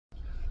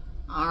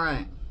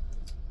Alright,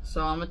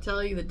 so I'm going to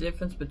tell you the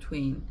difference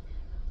between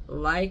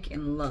like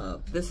and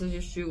love. This is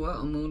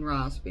Yeshua, Amun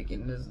Ra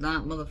speaking. It's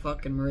not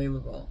motherfucking Marie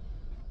Laveau.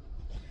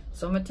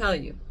 So I'm going to tell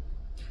you,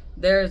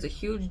 there is a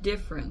huge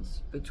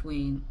difference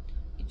between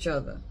each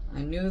other. I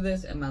knew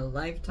this in my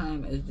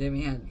lifetime as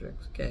Jimi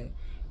Hendrix, okay?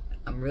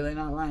 I'm really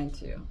not lying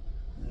to you.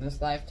 In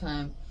this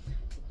lifetime,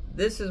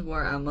 this is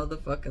where I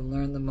motherfucking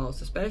learned the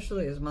most,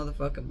 especially as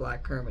motherfucking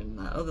Black Kermit in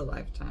that other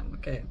lifetime,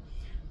 okay?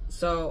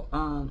 So,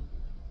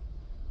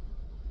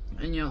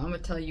 and you know, I'm gonna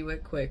tell you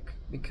it quick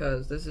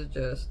because this is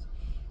just,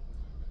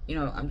 you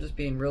know, I'm just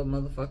being real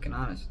motherfucking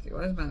honest with you.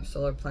 Why is my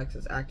solar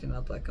plexus acting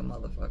up like a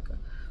motherfucker?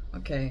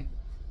 Okay,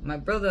 my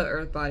brother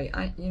Earth Body,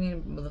 you need a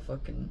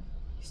motherfucking,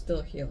 he's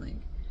still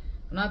healing.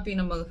 I'm not being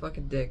a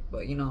motherfucking dick,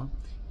 but you know,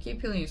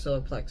 keep healing your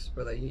solar plexus,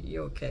 brother.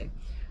 You're okay.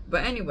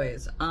 But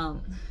anyways,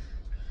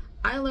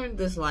 I learned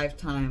this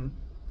lifetime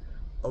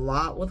a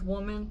lot with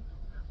women,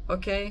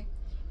 okay?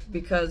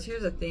 Because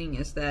here's the thing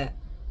is that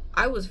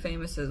I was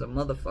famous as a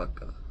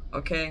motherfucker,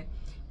 okay?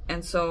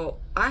 And so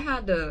I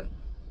had to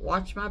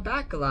watch my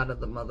back a lot of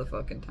the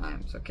motherfucking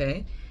times,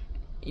 okay?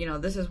 You know,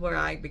 this is where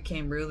I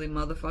became really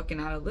motherfucking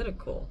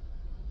analytical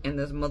in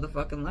this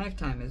motherfucking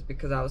lifetime, is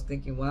because I was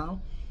thinking,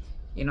 well,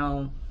 you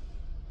know,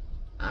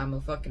 I'm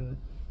a fucking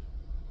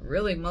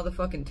really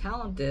motherfucking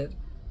talented,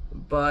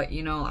 but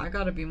you know, I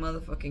gotta be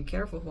motherfucking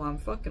careful who I'm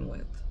fucking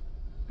with,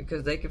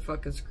 because they could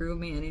fucking screw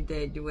me any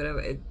day, do whatever.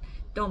 It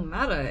don't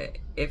matter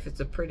if it's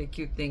a pretty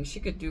cute thing. She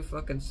could do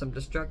fucking some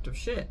destructive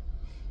shit.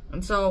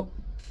 And so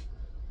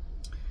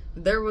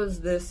there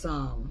was this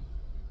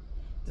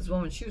this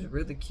woman. She was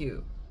really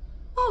cute.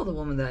 All the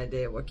women that I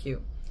dated were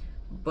cute,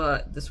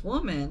 but this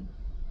woman,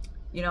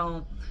 you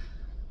know,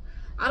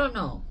 I don't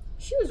know,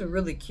 she was a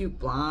really cute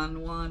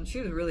blonde one. She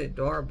was really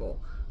adorable.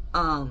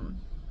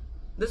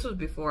 This was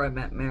before I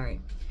met Mary,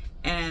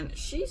 and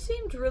she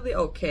seemed really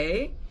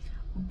okay.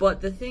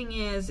 But the thing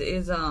is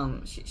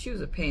she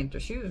was a painter.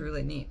 She was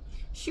really neat.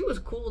 She was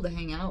cool to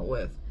hang out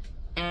with,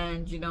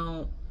 and you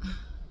know,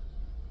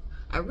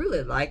 I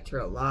really liked her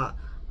a lot.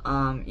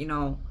 You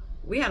know,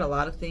 we had a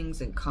lot of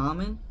things in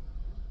common.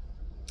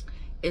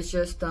 It's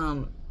just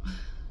and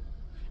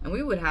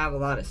we would have a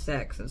lot of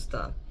sex and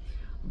stuff.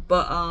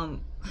 But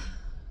I'll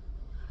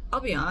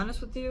be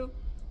honest with you,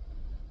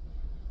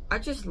 I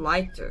just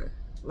liked her.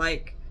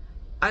 Like,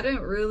 I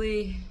didn't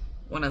really,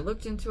 when I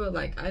looked into it,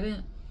 like, I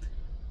didn't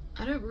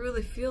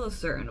really feel a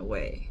certain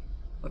way,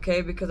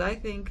 okay? Because I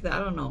think that, I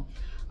don't know,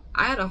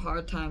 I had a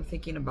hard time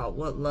thinking about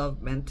what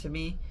love meant to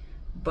me.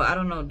 But I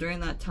don't know, during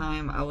that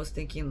time, I was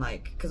thinking,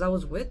 like, because I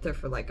was with her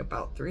for like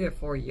about 3 or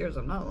 4 years.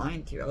 I'm not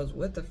lying to you. I was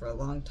with her for a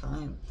long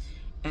time.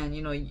 And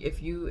you know,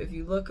 if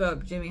you look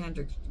up Jimi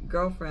Hendrix's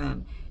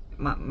girlfriend,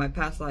 my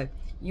past life,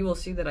 you will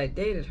see that I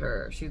dated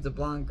her. She's a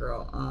blonde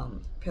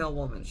girl, pale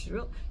woman. She's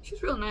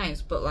real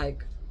nice, but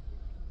like,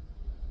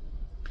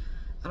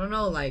 I don't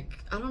know, like,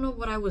 I don't know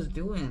what I was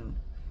doing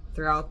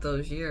throughout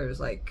those years.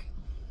 Like,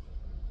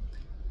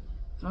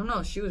 I don't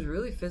know, she was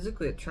really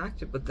physically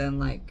attractive, but then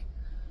like,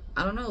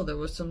 I don't know, there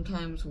was some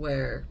times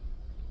where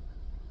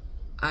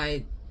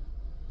I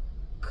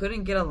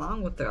couldn't get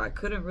along with her. I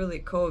couldn't really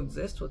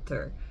coexist with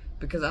her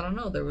because, I don't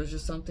know, there was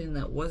just something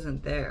that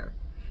wasn't there.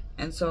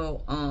 And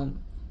so,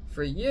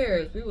 for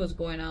years, we was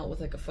going out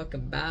with like a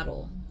fucking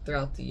battle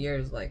throughout the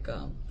years, like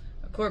a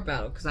court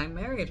battle, because I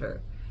married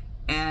her.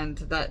 And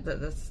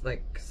that's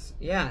like,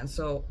 yeah. And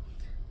so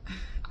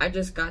I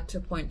just got to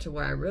a point to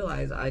where I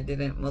realized I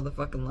didn't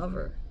motherfucking love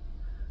her.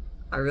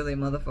 I really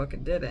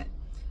motherfucking didn't.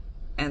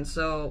 And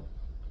so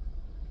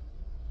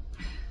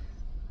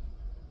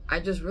I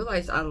just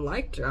realized I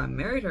liked her. I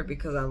married her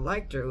because I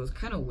liked her. It was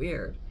kind of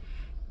weird.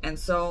 And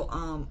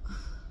so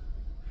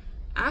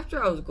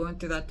after I was going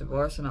through that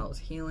divorce and I was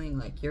healing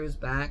like years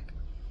back,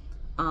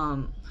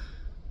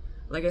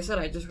 like I said,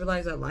 I just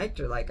realized I liked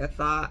her. Like, I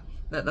thought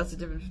that's the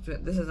difference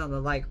between, this is on the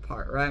like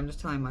part, right? I'm just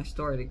telling my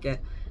story to get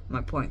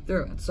my point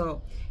through. And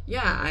so,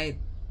 yeah,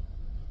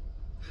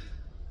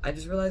 I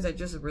just realized I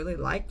just really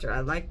liked her. I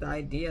liked the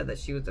idea that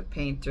she was a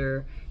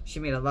painter. She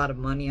made a lot of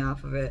money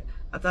off of it.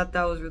 I thought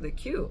that was really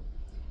cute.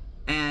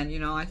 And, you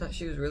know, I thought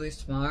she was really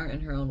smart in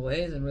her own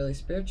ways and really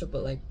spiritual.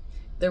 But, like,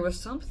 there was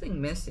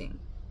something missing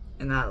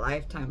in that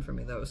lifetime for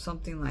me. There was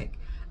something like,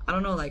 I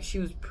don't know, like, she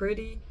was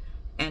pretty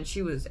and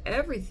she was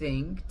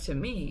everything to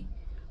me.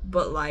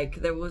 But, like,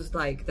 there was,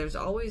 like, there's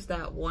always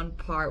that one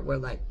part where,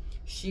 like,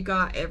 she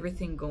got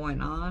everything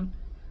going on,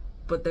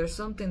 but there's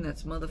something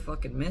that's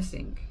motherfucking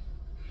missing.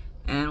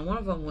 And one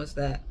of them was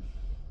that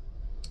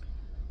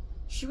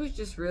she was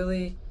just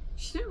really,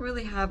 she didn't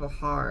really have a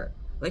heart.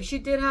 Like, she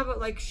did have a,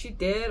 like, she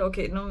did,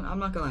 okay, no, I'm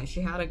not gonna lie,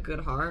 she had a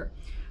good heart.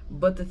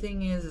 But the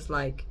thing is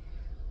like,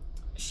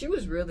 she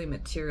was really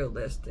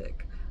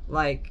materialistic.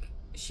 Like,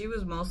 she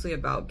was mostly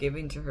about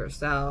giving to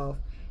herself,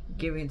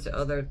 giving to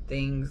other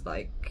things,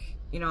 like,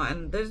 you know,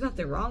 and there's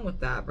nothing wrong with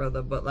that,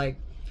 brother, but like,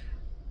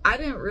 I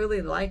didn't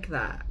really like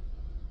that.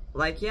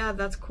 Like, yeah,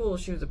 that's cool,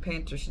 she was a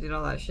painter, she did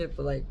all that shit,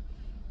 but like,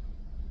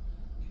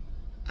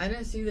 I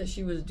didn't see that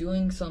she was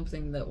doing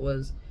something that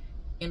was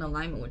in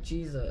alignment with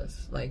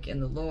Jesus, like in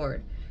the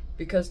Lord.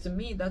 Because to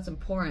me, that's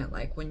important.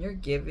 Like when you're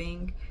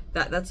giving,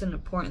 that's an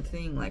important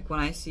thing. Like when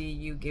I see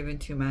you giving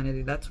to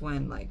humanity, that's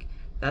when, like,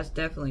 that's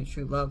definitely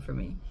true love for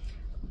me.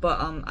 But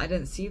I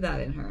didn't see that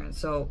in her, and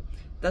so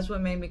that's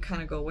what made me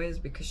kind of go away, is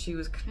because she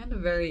was kind of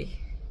very,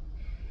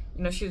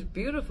 you know, she was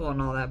beautiful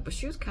and all that, but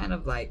she was kind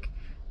of like,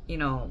 you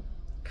know,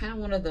 kind of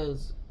one of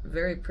those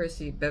very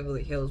prissy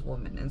Beverly Hills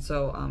women. And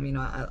so you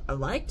know, I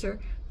liked her,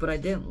 but I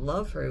didn't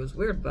love her. It was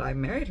weird, but I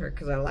married her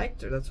because I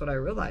liked her. That's what I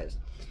realized.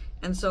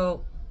 And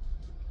so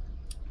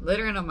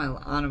later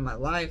on in my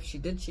life, she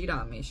did cheat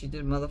on me. She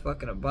did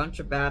motherfucking a bunch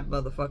of bad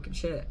motherfucking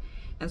shit.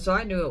 And so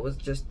I knew it was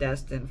just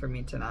destined for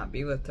me to not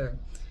be with her.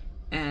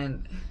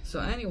 And so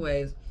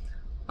anyways,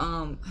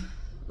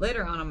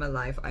 later on in my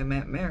life, I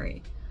met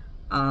Mary.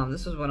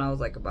 This was when I was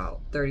like about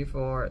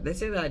 34. They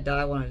say that I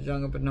died when I was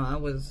younger, but no, I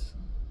was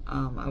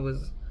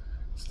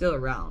still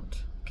around.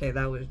 Okay,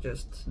 that was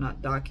just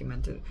not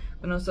documented.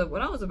 But no, so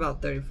when I was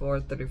about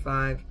 34,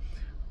 35,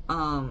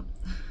 I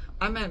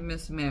met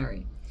Miss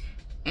Mary.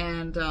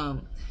 And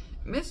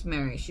Miss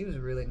Mary, she was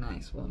a really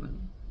nice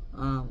woman.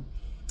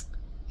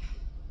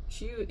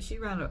 She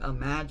ran a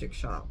magic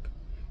shop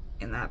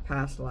in that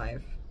past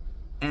life,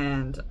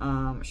 and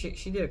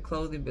she did a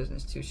clothing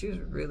business too. She was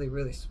really,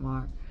 really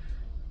smart,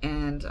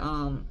 and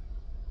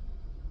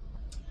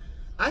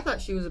I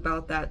thought she was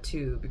about that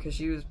too, because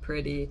she was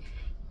pretty,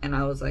 and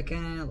I was like,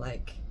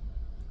 like,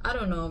 I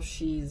don't know if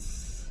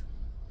she's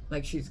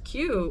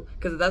cute,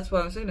 because that's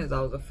what I'm saying, is I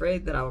was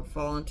afraid that I would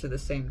fall into the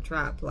same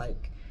trap,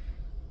 like,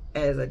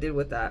 as I did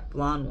with that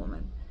blonde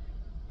woman.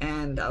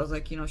 And I was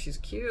like, you know, she's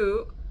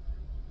cute,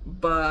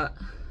 but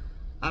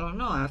I don't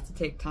know. I have to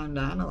take time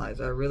to analyze.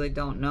 I really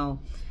don't know.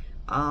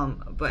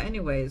 But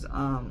anyways,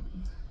 I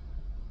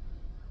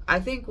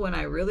think when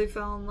I really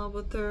fell in love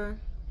with her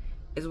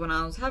is when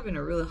I was having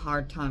a really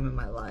hard time in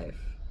my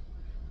life.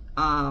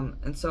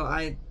 And so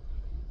I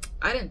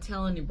didn't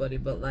tell anybody,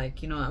 but,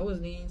 like, you know, I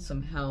was needing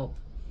some help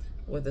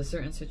with a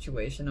certain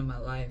situation in my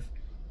life.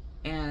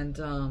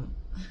 And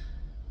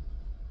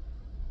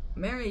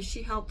Mary,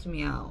 she helped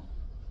me out.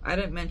 I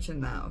didn't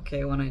mention that,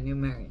 okay, when I knew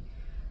Mary.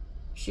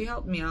 She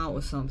helped me out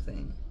with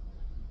something.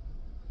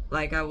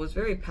 Like, I was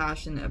very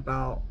passionate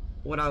about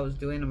what I was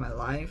doing in my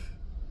life,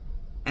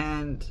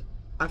 and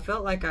I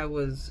felt like I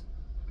was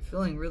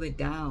feeling really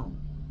down.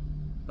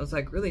 I was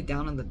like really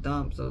down in the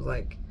dumps. I was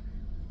like,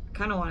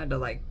 kind of wanted to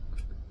like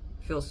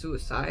feel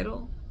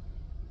suicidal.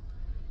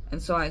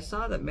 And so I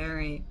saw that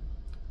Mary,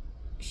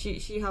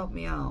 she helped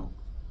me out.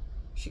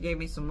 She gave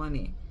me some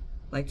money,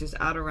 like just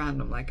out of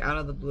random, like out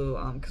of the blue,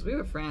 because we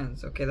were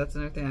friends. Okay, that's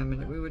another thing. I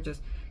mean, we were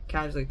just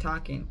casually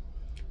talking.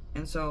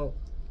 And so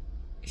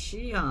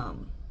she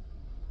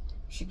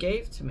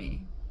gave to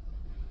me,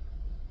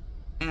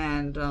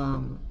 and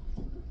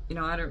you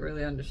know, I didn't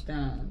really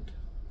understand.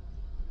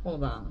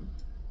 Hold on,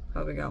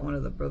 probably got one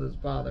of the brothers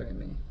bothering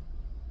me.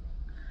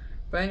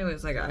 But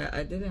anyways, like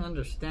I didn't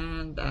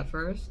understand at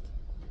first,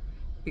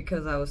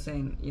 because I was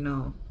saying, you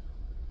know,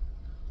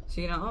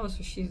 so, you know, oh,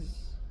 so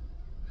she's,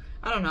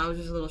 I don't know, I was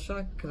just a little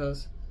shocked, because I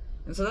was,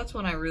 and so that's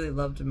when I really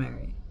loved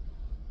Mary.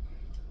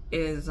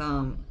 Is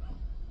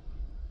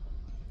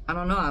I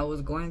don't know, I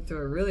was going through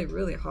a really,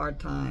 really hard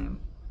time,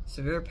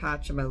 severe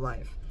patch in my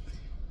life,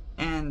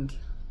 and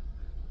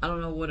I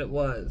don't know what it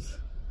was,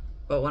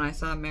 but when I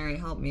saw Mary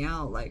help me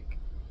out, like,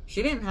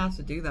 she didn't have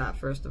to do that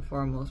first and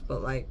foremost,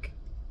 but like,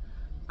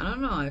 I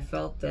don't know, I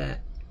felt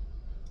that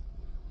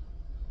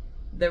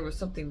there was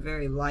something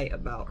very light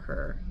about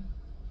her.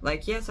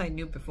 Like, yes, I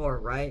knew before,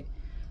 right?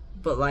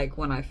 But like,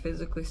 when I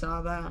physically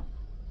saw that,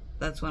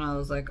 that's when I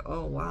was like,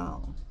 oh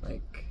wow,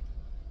 like,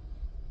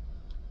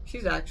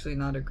 she's actually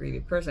not a greedy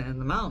person. And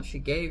the amount she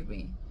gave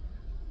me,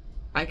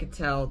 I could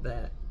tell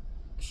that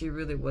she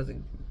really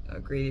wasn't a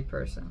greedy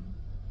person.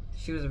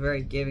 She was a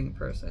very giving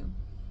person.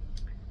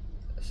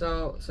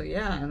 So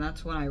yeah, and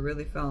that's when I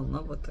really fell in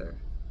love with her.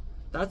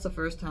 That's the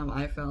first time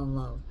I fell in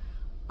love.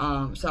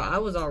 So I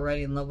was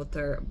already in love with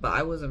her, but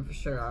I wasn't for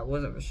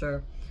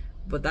sure.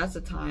 But that's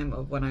the time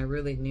of when I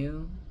really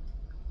knew.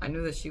 I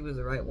knew that she was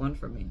the right one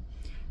for me.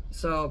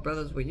 So,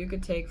 brothers, what you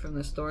could take from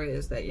the story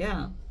is that,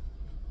 yeah,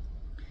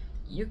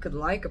 you could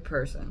like a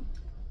person,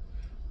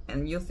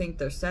 and you'll think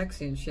they're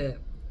sexy and shit.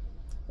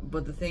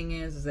 But the thing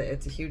is that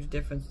it's a huge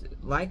difference.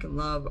 Like and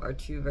love are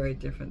two very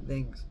different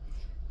things.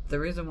 The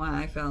reason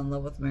why I fell in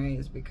love with Mary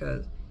is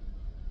because,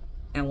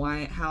 and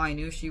how I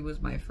knew she was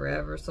my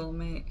forever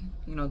soulmate,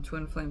 you know,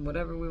 twin flame,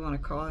 whatever we want to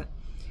call it,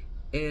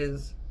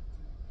 is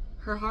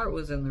her heart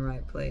was in the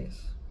right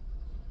place.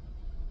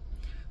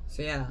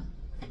 So yeah,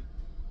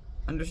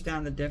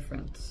 understand the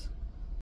difference.